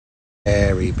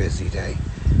very busy day.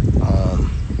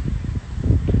 Um,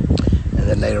 and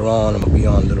then later on, I'm gonna be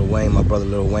on Lil Wayne, my brother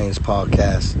Lil Wayne's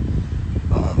podcast.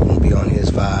 I'm gonna be on his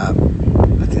vibe.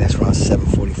 I think that's around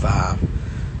 7:45.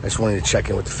 I just wanted to check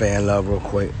in with the fan love real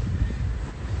quick.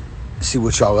 See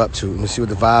what y'all up to. Let me see what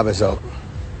the vibe is out.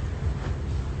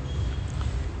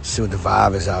 See what the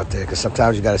vibe is out there. Cause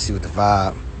sometimes you gotta see what the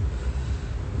vibe.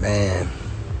 Man,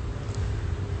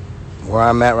 where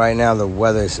I'm at right now, the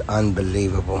weather is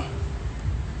unbelievable.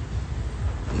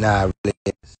 Nah, it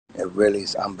really is. It really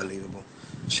is unbelievable.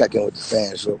 Check in with the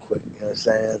fans real quick. You know what I'm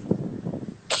saying?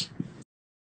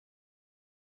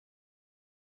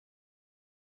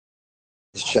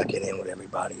 Just checking in with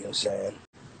everybody. You know what I'm saying?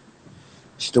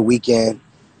 It's the weekend.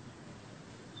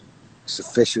 It's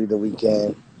officially the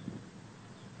weekend.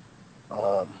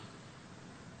 Um,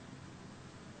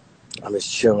 I'm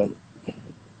just chilling.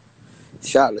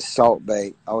 Shout out to Salt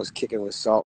Bay. I was kicking with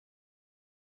Salt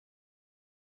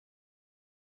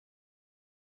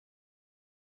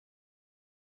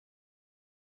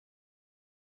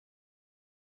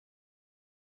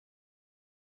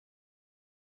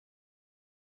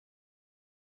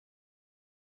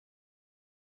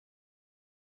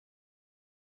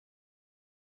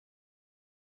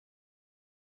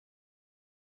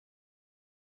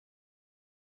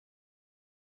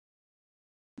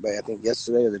Bay. I think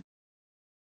yesterday or the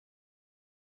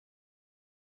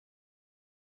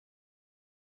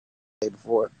day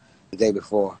before. The day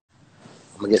before.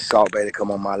 I'm gonna get Salt Bay to come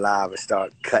on my live and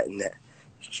start cutting that.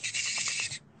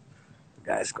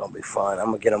 Guys, it's gonna be fun. I'm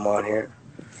gonna get him on here.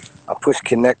 I'll push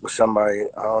connect with somebody.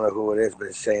 I don't know who it is, but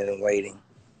it's saying and waiting.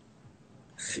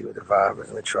 See what the vibe is.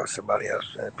 Let me try somebody else.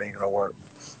 That ain't gonna work.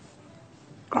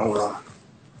 Hold on.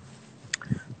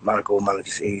 Monaco might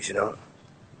just ease, you know.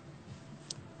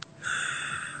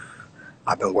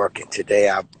 I've been working today.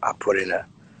 I put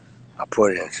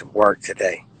in some work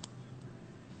today.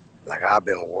 Like I've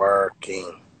been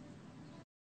working.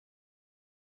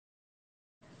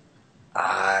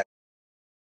 I've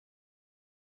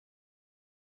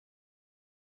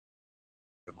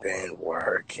been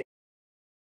working.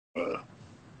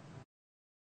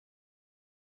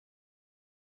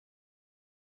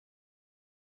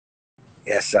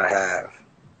 Yes, I have.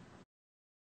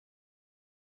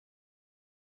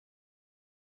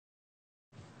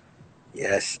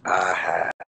 Yes, I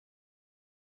have.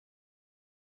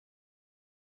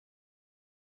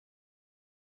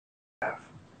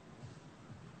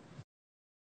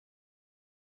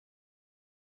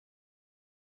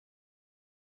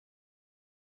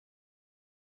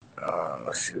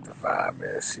 Let's see what the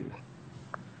vibe is.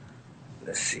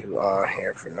 Let's see who on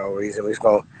here for no reason. We just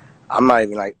going. I'm not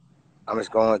even like. I'm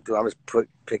just going through. I'm just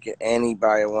picking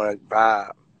anybody I want to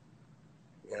vibe.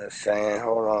 You know what I'm saying?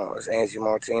 Hold on. It's Angie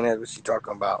Martinez. What's she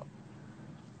talking about?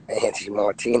 Angie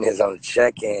Martinez on the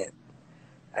check-in.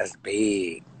 That's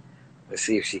big. Let's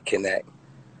see if she connect.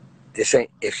 This ain't.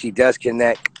 If she does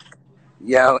connect,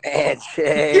 yo, Yo,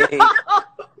 Angie.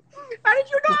 how did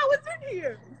you know I was in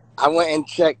here? I went and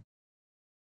checked.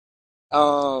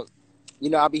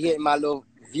 I'll be hitting my little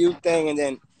view thing, and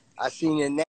then I seen your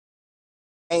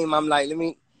name. I'm like, let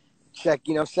me check.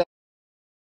 You know what I'm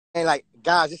saying? Like,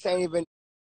 guys, this ain't even.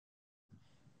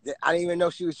 I didn't even know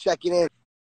she was checking in.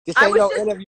 This I ain't was no just,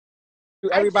 interview.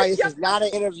 I Everybody, just this is jumped. not an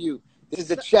interview. This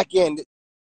is a check-in.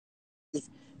 This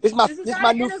This is this not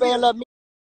my an new interview. fan love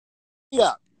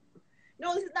meetup.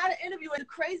 No, this is not an interview. And the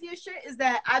craziest shit is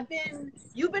that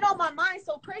you've been on my mind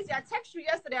so crazy. I texted you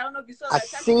yesterday. I don't know if you saw I that. I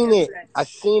texted you seen it. yesterday. I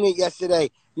seen it yesterday.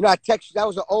 I texted. That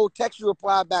was an old text you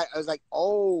replied back. I was like,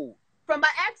 oh, From my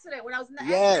accident, when I was in the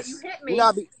accident, you yes. hit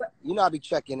me. I be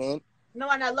checking in. No,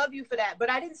 and I love you for that.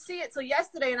 But I didn't see it till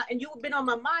yesterday, and you've been on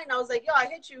my mind. I was like, yo, I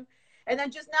hit you. And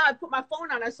then just now I put my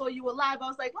phone on. I saw you were live. I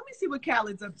was like, let me see what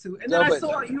Khaled's up to. And then No, I but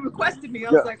saw you requested me. I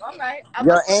yo, was like, all right, I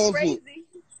yo, must look crazy.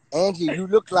 Angie, you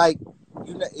look like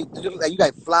you look like you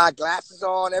got fly glasses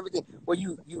on, everything. Well,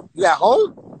 you at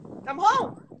home? I'm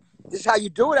home. This is how you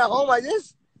do it at home like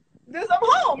this? I'm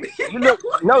home. You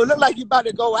look like you about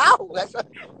to go out.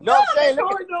 No, I'm I'm saying.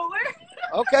 not going nowhere.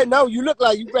 Okay, no, you look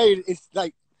like you ready. It's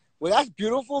like, well, that's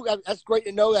beautiful. That's great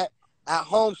to know that at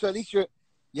home. So at least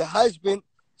your husband.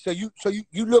 So you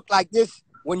look like this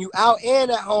when you out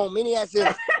and at home. Meaning, as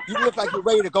in, you look like you're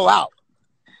ready to go out.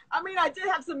 I mean, I did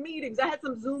have some meetings. I had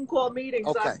some Zoom call meetings.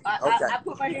 Okay, So okay. I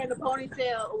put my hair in the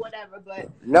ponytail or whatever. But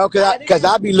No, because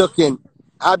I be looking.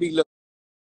 I be looking.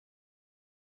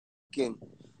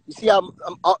 You see, I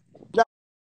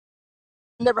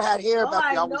never had hair oh, back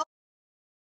I there. I know.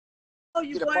 always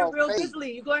You're get a going bald real fade.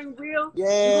 grizzly. You're going real. You're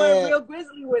going Yeah. real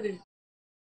grizzly with it.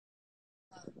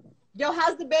 Yo,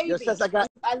 how's the baby? Yo, since I got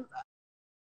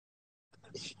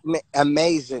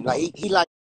amazing. Like he like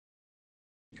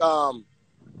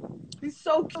He's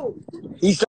so cute.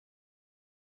 he's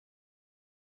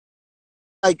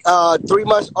like 3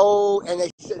 months old, and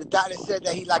the doctor said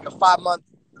that he's like a 5 month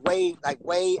weight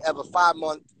of a 5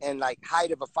 month and like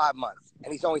height of a 5 month,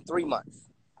 and he's only 3 months.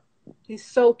 He's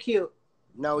so cute.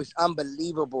 No, he's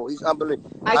unbelievable. He's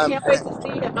unbelievable. I can't wait to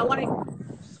see him. I want to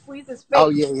squeeze his face. Oh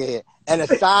yeah. And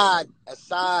Assad,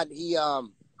 he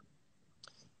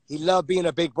loved being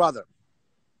a big brother.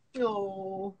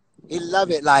 Oh, He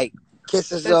loved it. Like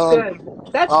kisses that's him.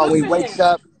 good. That's good When he for wakes him.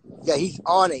 up. Yeah, he's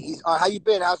on it. He's on. How you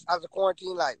been? How's the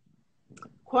quarantine like?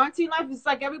 Quarantine life is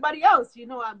like everybody else. You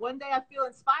know, one day I feel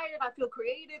inspired. I feel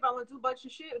creative. I want to do a bunch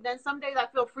of shit. And then some days I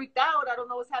feel freaked out. I don't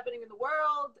know what's happening in the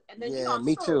world. And then,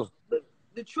 me too.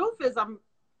 The truth is I'm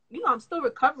still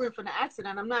recovering from the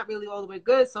accident. I'm not really all the way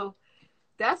good. So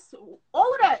that's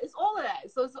all of that. It's all of that.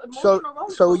 So it's emotional.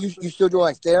 So you still doing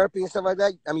like therapy and stuff like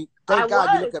that? I mean, thank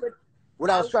God you look. What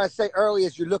I was trying to say earlier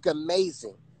is you look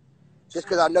amazing. Just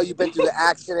because I know you've been through the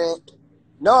accident.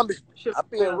 No, I'm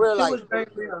being real. It was very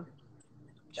real.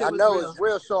 I know it's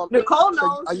real. So Nicole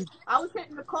knows. I was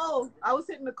hitting Nicole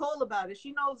about it.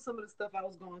 She knows some of the stuff I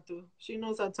was going through. She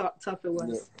knows how tough it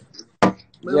was.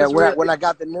 Yeah. When I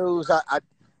got the news, I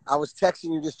was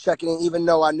texting you, just checking in, even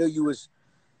though I knew you was,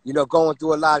 going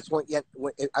through a lot. I just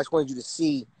wanted you to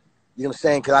see, you know what I'm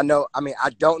saying? Because I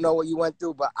don't know what you went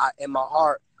through, but in my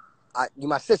heart, you're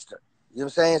my sister. You know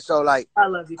what I'm saying? So like, I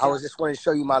love you. I was just wanting to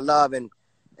show you my love and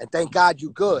thank God you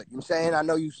good. You know what I'm saying? I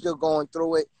know you still going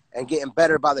through it and getting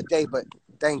better by the day, but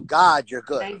thank God you're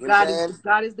good. Thank God.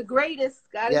 God is the greatest.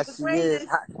 God is the greatest. He is.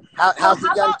 How's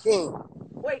the young king?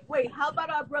 Wait. How about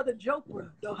our brother Jopra?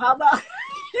 So how about?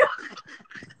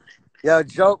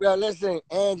 Jopra. Listen,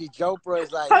 Angie, Jopra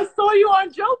is like. I saw you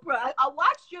on Jopra. I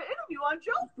watched your interview on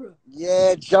Jopra.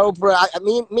 Yeah, Jopra.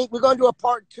 We're gonna do a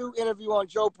part 2 interview on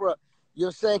Jopra. You know what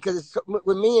I'm saying? Because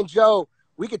with me and Joe,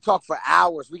 we could talk for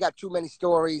hours. We got too many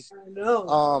stories. I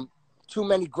know. Too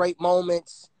many great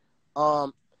moments.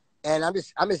 And I'm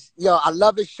just, I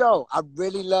love his show. I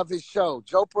really love his show,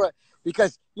 Jopra,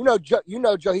 because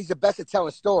Joe, he's the best at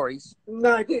telling stories.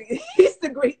 No, he's the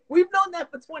great. We've known that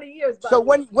for 20 years. So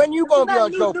when you gonna be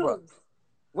on Jopra?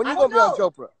 When you gonna be on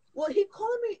Jopra? Well, he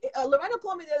called me. Lorena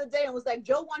called me the other day and was like,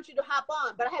 "Joe wants you to hop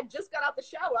on," but I had just got out the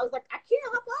shower. I was like, "I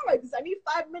can't hop on right this. I need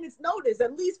 5 minutes notice,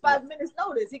 at least 5 minutes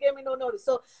notice." He gave me no notice,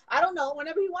 so I don't know.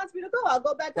 Whenever he wants me to go, I'll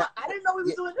go back on. I didn't know he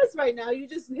was doing this right now. You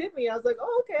just hit me. I was like,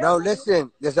 "Oh, okay." No,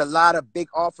 listen. There's a lot of big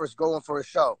offers going for a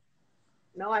show.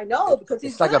 No, I know because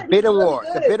he's like a bidding war.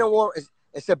 It's a bidding war.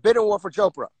 It's a bidding war for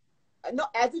Jopra. No,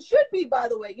 as it should be. By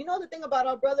the way, you know the thing about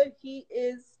our brother, he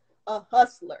is a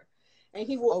hustler, and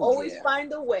he will always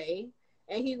find a way.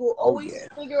 And he will always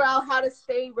figure out how to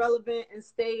stay relevant and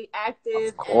stay active.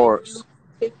 Of course.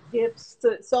 And take gifts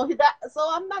so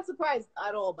I'm not surprised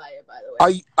at all by it. By the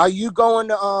way, are you going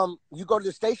to you go to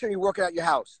the station or you working at your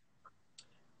house?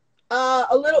 A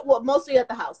little, well, mostly at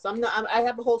the house. I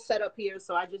have a whole setup here,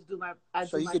 so I just do my.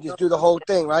 So you could just do the whole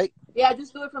thing, right? Yeah, I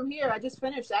just do it from here. I just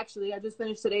finished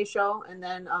today's show, and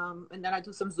then I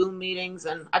do some Zoom meetings,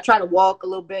 and I try to walk a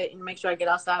little bit and make sure I get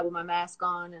outside with my mask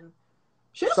on and.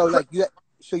 So like you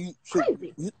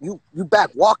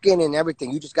back walking and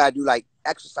everything. You just gotta do like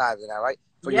exercise now, right?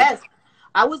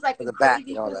 I was like the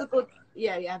crazy back physical.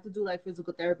 Yeah, you have to do like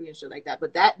physical therapy and shit like that.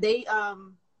 But that they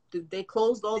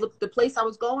closed all the place I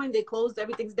was going. They closed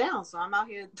everything's down, so I'm out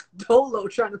here dolo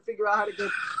trying to figure out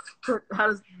how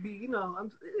to be.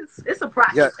 It's a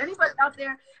practice.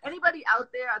 Yeah. Anybody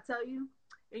out there, I tell you.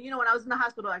 And when I was in the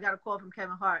hospital, I got a call from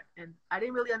Kevin Hart, and I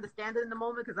didn't really understand it in the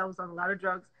moment because I was on a lot of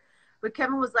drugs. But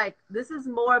Kevin was like, this is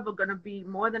going to be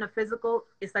more than a physical.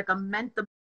 It's like a mental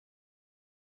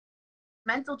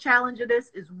challenge of this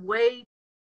is way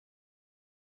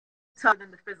tougher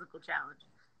than the physical challenge.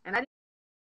 And I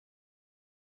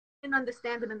didn't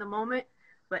understand it in the moment.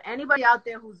 But anybody out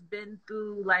there who's been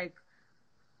through like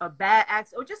a bad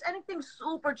accident or just anything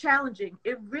super challenging,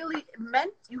 it really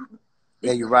meant you.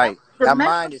 Yeah, you're right. That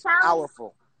mind is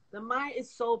powerful. The mind is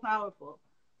so powerful.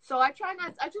 So I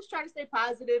just try to stay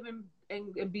positive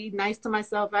and be nice to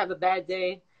myself. I have a bad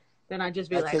day, then I just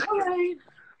be like, all right.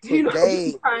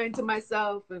 Today, crying to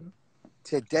myself. And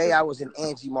today I was in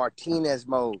Angie Martinez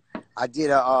mode. I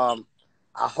did I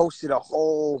hosted a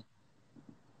whole,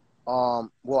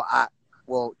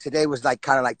 today was like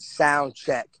kind of like sound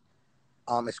check.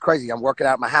 It's crazy. I'm working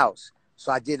out at my house.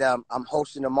 So I did, I'm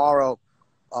hosting tomorrow,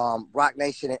 Rock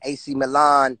Nation and AC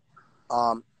Milan,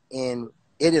 in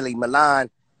Italy, Milan.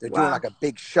 They're doing like a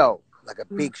big show, like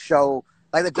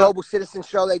the Global Citizen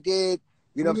show they did.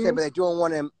 You know what I'm saying? But they're doing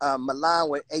one in Milan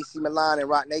with AC Milan and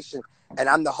Rock Nation. and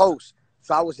I'm the host.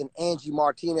 So I was in Angie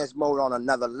Martinez mode on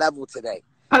another level today.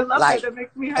 I love Like, that. That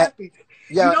makes me happy.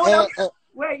 Yeah, you know what else? and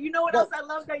Wait, you know what else I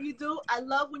love that you do? I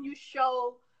love when you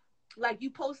show, like, you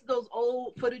posted those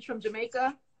old footage from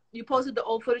Jamaica. You posted the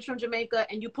old footage from Jamaica,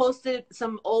 and you posted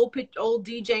some old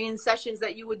DJing sessions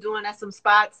that you were doing at some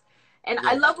spots. And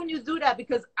I love when you do that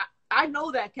because I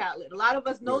know that Khaled. A lot of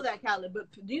us know that Khaled, but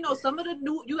you know, some of the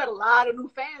you got a lot of new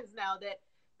fans now that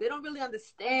they don't really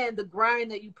understand the grind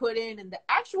that you put in and the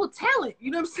actual talent. You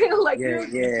know what I'm saying? Like,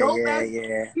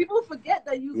 people forget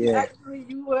that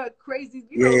you were a crazy,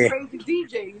 crazy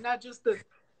DJ. You're not just the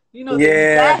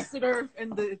ambassador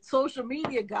and the social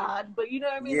media god, but you know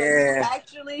what I mean? Like, you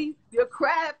actually, your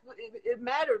craft, it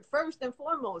mattered first and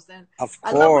foremost. And of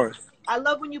course, I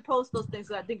love when you post those things.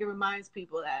 So I think it reminds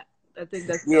people that. I think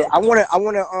that's dope. I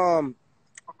want to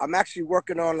I'm actually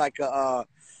working on like a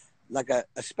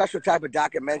special type of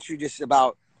documentary just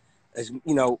about, as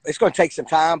you know, it's going to take some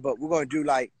time, but we're going to do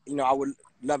like, I would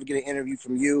love to get an interview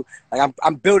from you. Like,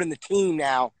 I'm building the team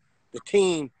now. The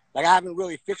team, like, I haven't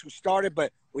really officially started,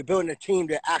 but we're building a team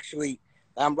to actually,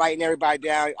 I'm writing everybody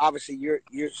down. Obviously,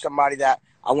 you're somebody that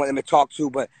I want them to talk to,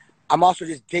 but I'm also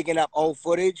just digging up old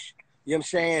footage, you know what I'm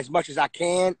saying, as much as I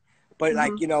can. But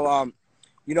like,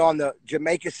 on the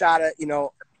Jamaica side of,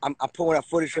 I'm pulling up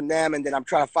footage from them, and then I'm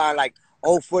trying to find like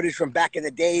old footage from back in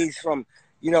the days from,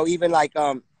 even like,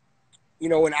 when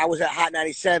I was at Hot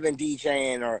 97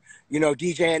 DJing, or,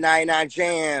 DJing 99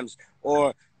 Jams,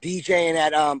 or DJing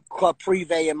at Club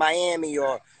Privé in Miami,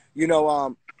 or,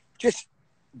 just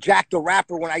Jack the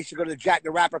Rapper when I used to go to the Jack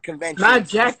the Rapper convention. Not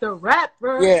Jack the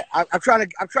Rapper. Yeah, I'm trying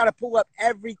to pull up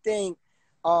everything.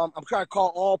 I'm trying to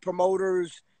call all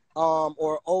promoters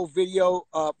or old video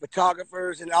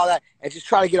photographers and all that, and just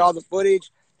try to get all the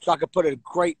footage so I could put a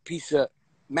great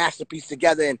masterpiece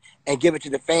together and give it to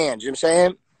the fans. You know what I'm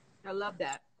saying? I love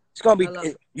that. It's gonna be.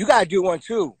 You gotta do one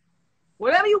too.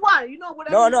 Whatever you want,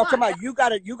 whatever. No, come on. You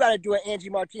gotta do an Angie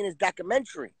Martinez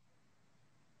documentary.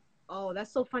 Oh,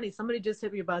 that's so funny. Somebody just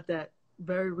hit me about that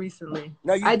very recently.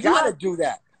 No, you gotta do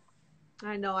that.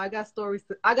 I know. I got stories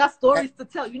to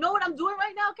tell. You know what I'm doing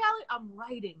right now, Callie? I'm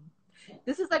writing.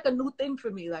 This is like a new thing for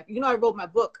me. Like, I wrote my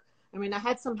book. I mean, I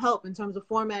had some help in terms of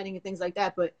formatting and things like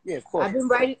that, but yeah, of course.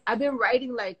 I've been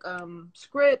writing like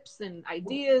scripts and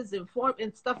ideas and form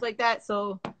and stuff like that.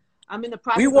 So I'm in the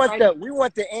process. We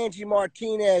want the Angie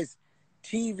Martinez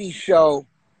TV show,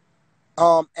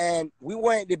 and we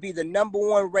want it to be the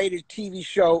 #1 rated TV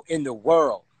show in the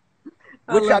world,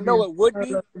 which I know it would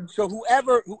be. So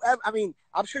whoever, I mean,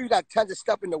 I'm sure you got tons of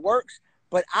stuff in the works,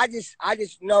 but I just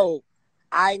know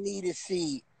I need to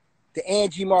see the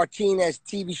Angie Martinez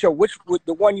TV show.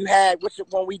 The one you had? What's the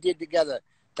one we did together?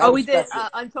 We did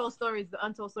Untold Stories, the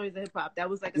Untold Stories of Hip Hop. That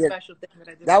was like a special thing that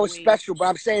I did. That was special, but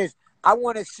I'm saying is I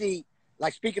want to see,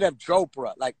 like, speaking of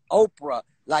Jopra, like Oprah,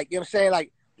 like, you know what I'm saying,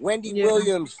 like Wendy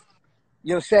Williams, you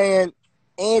know what I'm saying,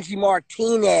 Angie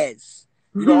Martinez,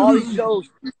 all these shows.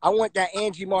 I want that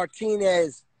Angie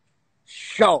Martinez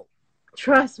show.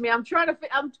 Trust me, I'm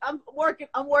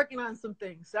working on some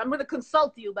things. So I'm going to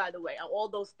consult you, by the way, on all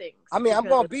those things. I mean, I'm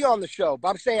going to be on the show, but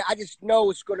I'm saying I just know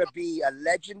it's going to be a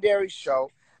legendary show.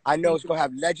 I know it's going to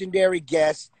have legendary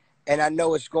guests, and I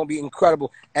know it's going to be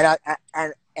incredible. And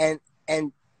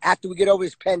and after we get over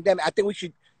this pandemic, I think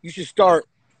you should start.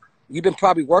 You've been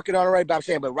probably working on it already, but I'm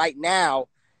saying, but right now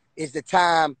is the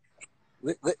time.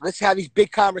 Let's have these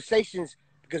big conversations,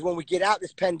 because when we get out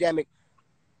this pandemic,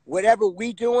 whatever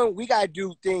we doing, we gotta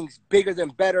do things bigger than,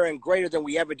 better, and greater than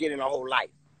we ever did in our whole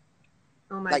life.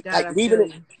 Oh my God!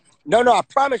 No, I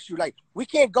promise you. Like, we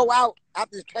can't go out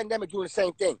after this pandemic doing the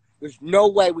same thing. There's no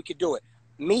way we could do it.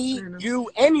 Me, you,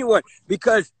 anyone,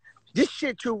 because this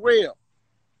shit too real,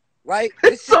 right?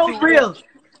 It's so real.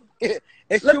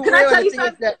 It's too real. Can I tell you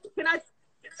something? Can I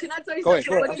tell you something?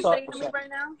 What you're saying to me right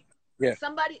now? Yeah.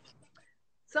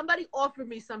 Somebody offered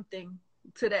me something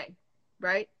today,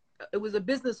 right? It was a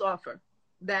business offer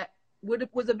that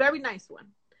was a very nice one,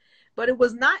 but it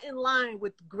was not in line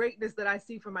with greatness that I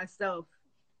see for myself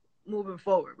moving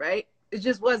forward, right? It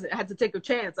just wasn't. I had to take a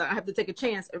chance. I have to take a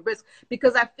chance and risk,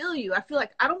 because I feel you. I feel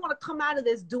like I don't want to come out of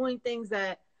this doing things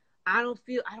that I don't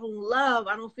love.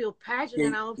 I don't feel passionate.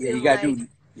 I don't feel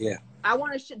I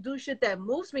want to do shit that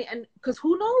moves me. And because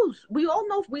who knows? We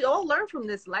all learn from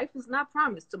this. Life is not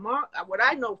promised. Tomorrow, what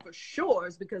I know for sure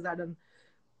is, because I done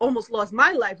almost lost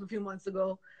my life a few months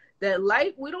ago, that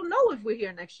life, we don't know if we're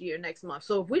here next year, next month.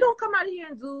 So if we don't come out of here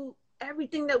and do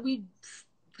everything that we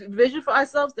vision for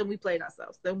ourselves, then we played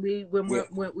ourselves. Then we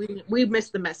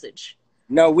missed the message.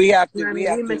 No, we have to.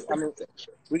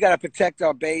 We got to protect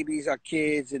our babies, our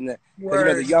kids, and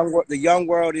the young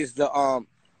world is the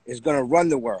is going to run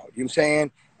the world. You know what I'm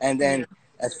saying? And then Yeah.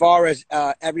 as far as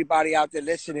everybody out there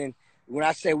listening, when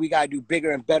I say we got to do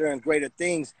bigger and better and greater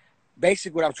things,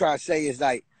 basically what I'm trying to say is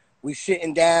like we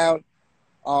sitting down,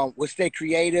 we'll stay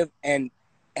creative, and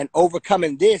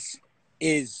overcoming this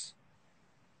is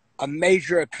a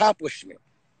major accomplishment.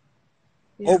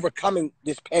 Yeah. Overcoming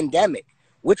this pandemic,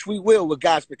 which we will with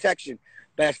God's protection.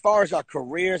 But as far as our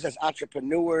careers as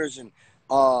entrepreneurs and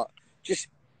just,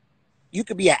 you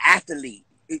could be an athlete,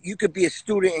 you could be a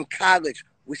student in college.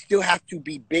 We still have to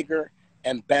be bigger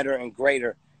and better and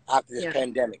greater after this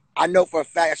pandemic. I know for a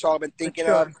fact that's all I've been thinking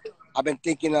of. I've been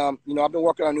thinking, you know, I've been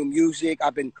working on new music.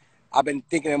 I've been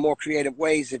thinking of more creative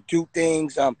ways to do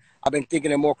things. I've been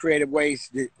thinking of more creative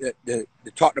ways to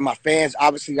talk to my fans.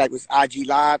 Obviously, like with IG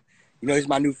Live, you know, it's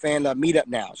my new fan love meetup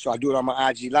now, so I do it on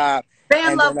my IG Live.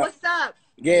 Fan love, what's up?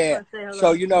 Yeah.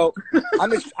 So you know,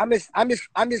 I'm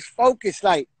just focused.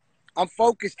 Like I'm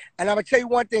focused, and I'm gonna tell you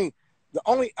one thing.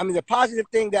 The positive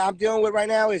thing that I'm dealing with right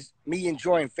now is me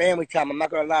enjoying family time. I'm not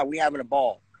gonna lie, we having a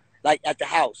ball, like at the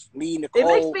house. Me, Nicole. It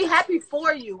makes me happy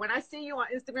for you when I see you on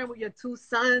Instagram with your 2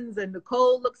 sons, and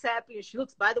Nicole looks happy, and she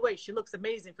looks. By the way, she looks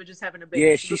amazing for just having a baby.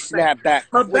 Yeah, she snapped back.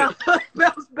 Her bounce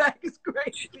back is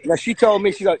great. Now she told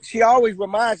me, she always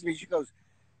reminds me. She goes,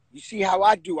 "You see how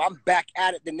I do? I'm back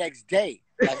at it the next day."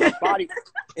 Like my body,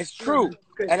 it's true.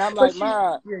 And I'm like,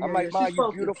 Ma,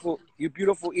 you beautiful. You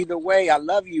beautiful either way. I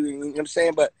love you. You know what I'm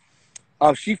saying? But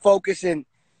she focusing.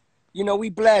 You know,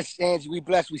 we blessed, Angie. We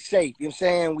blessed. We safe. You know what I'm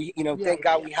saying? We, you know, thank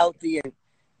God we healthy. And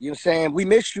you know what I'm saying? We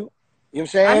miss you. You know what I'm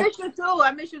saying? I miss you too.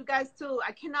 I miss you guys too.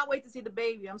 I cannot wait to see the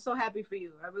baby. I'm so happy for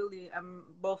you. I'm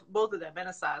both of them. And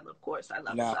Asad, of course. I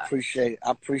love Asad. I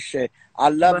appreciate it. I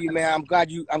love you, man. I'm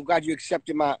glad you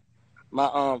accepted my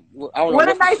I don't know what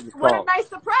a nice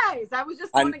surprise. I was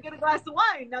just going to get a glass of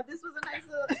wine. Now this was a nice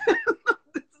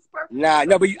this is perfect. Nah,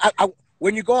 no, but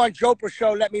when you go on Joper's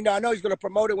show, let me know. I know he's going to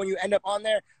promote it when you end up on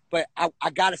there, but I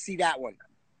got to see that one.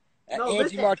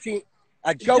 Angie Martinez,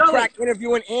 Joe Crack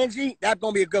interviewing Angie, that's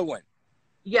going to be a good one.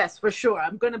 Yes, for sure.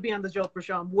 I'm going to be on the Joper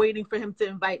show. I'm waiting for him to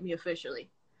invite me officially.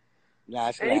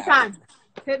 Nah, anytime.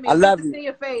 Hit me. I love you. See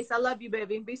your face. I love you,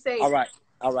 baby. Be safe. All right.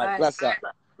 Bless up.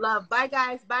 Love. Bye,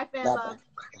 guys. Bye, fan love.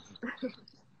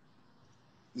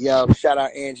 Yo, shout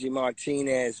out Angie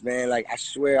Martinez, man. Like, I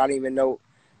swear, I didn't even know.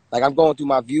 Like, I'm going through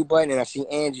my view button, and I see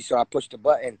Angie, so I push the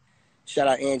button. Shout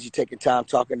out Angie taking time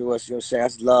talking to us. You know what I'm saying?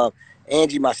 That's love.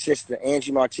 Angie, my sister,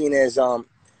 Angie Martinez,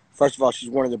 first of all, she's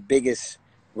one of the biggest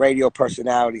radio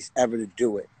personalities ever to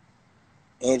do it.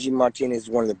 Angie Martinez is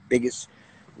one of the biggest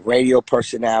radio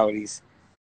personalities